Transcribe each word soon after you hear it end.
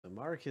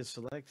Mark has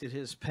selected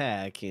his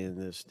pack in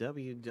this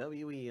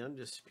WWE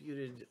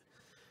Undisputed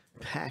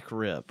pack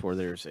rip, where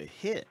there's a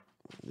hit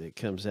that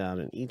comes out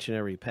in each and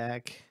every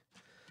pack.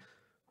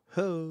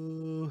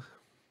 Ho!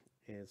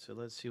 And so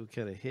let's see what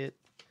kind of hit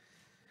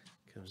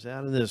comes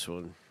out of this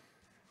one.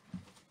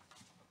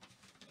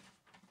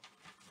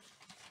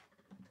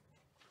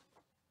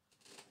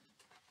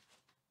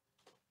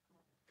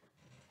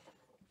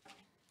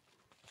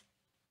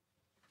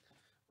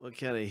 What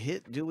kind of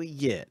hit do we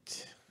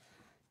get?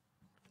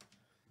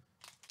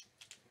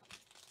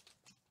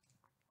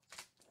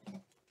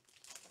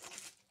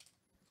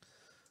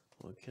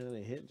 What kind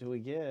of hit do we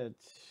get?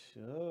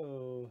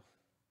 Oh,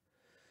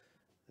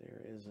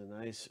 there is a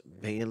nice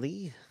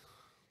Bailey.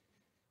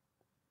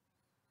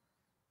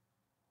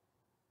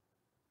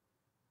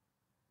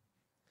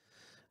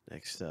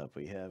 Next up,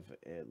 we have,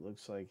 it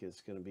looks like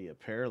it's going to be a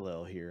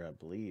parallel here, I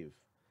believe,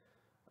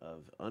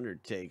 of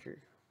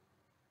Undertaker.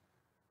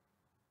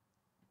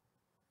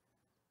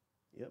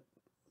 Yep,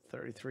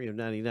 33 of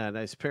 99.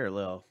 Nice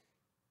parallel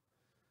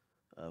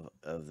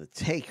of the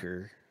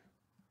Taker.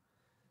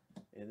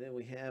 And then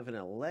we have an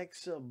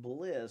Alexa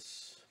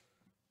Bliss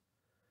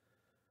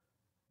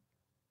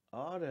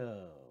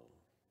auto.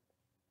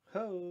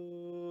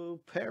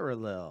 Ho!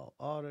 Parallel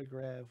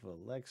autograph of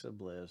Alexa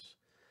Bliss.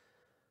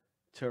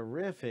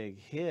 Terrific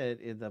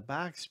hit in the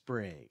box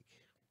break.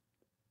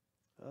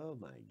 Oh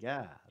my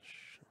gosh.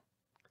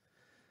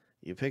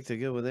 You picked a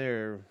good one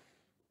there.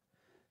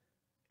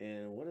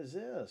 And what is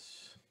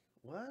this?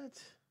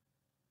 What?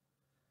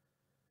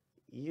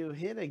 You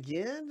hit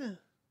again?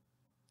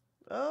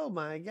 Oh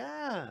my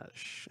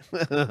gosh.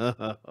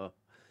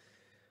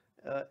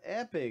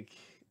 Epic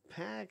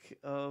pack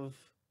of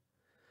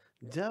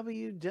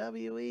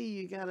WWE.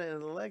 You got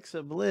an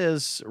Alexa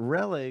Bliss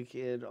relic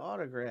and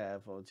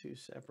autograph on two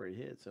separate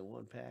hits in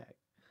one pack.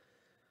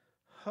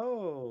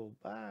 Oh,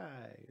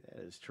 bye.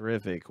 That is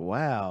terrific.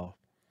 Wow.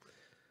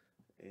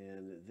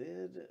 And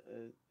then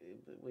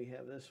we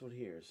have this one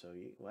here. So,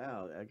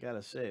 wow, I got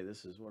to say,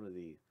 this is one of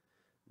the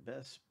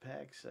best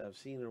packs I've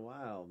seen in a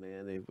while,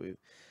 man.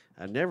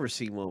 I've never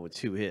seen one with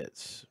two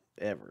hits,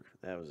 ever.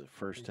 That was the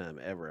first time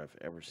ever I've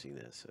ever seen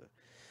this. So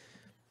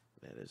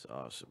that is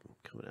awesome.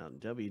 Coming out in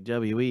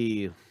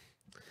WWE.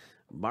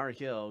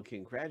 Mark L.,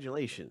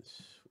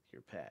 congratulations with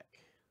your pack.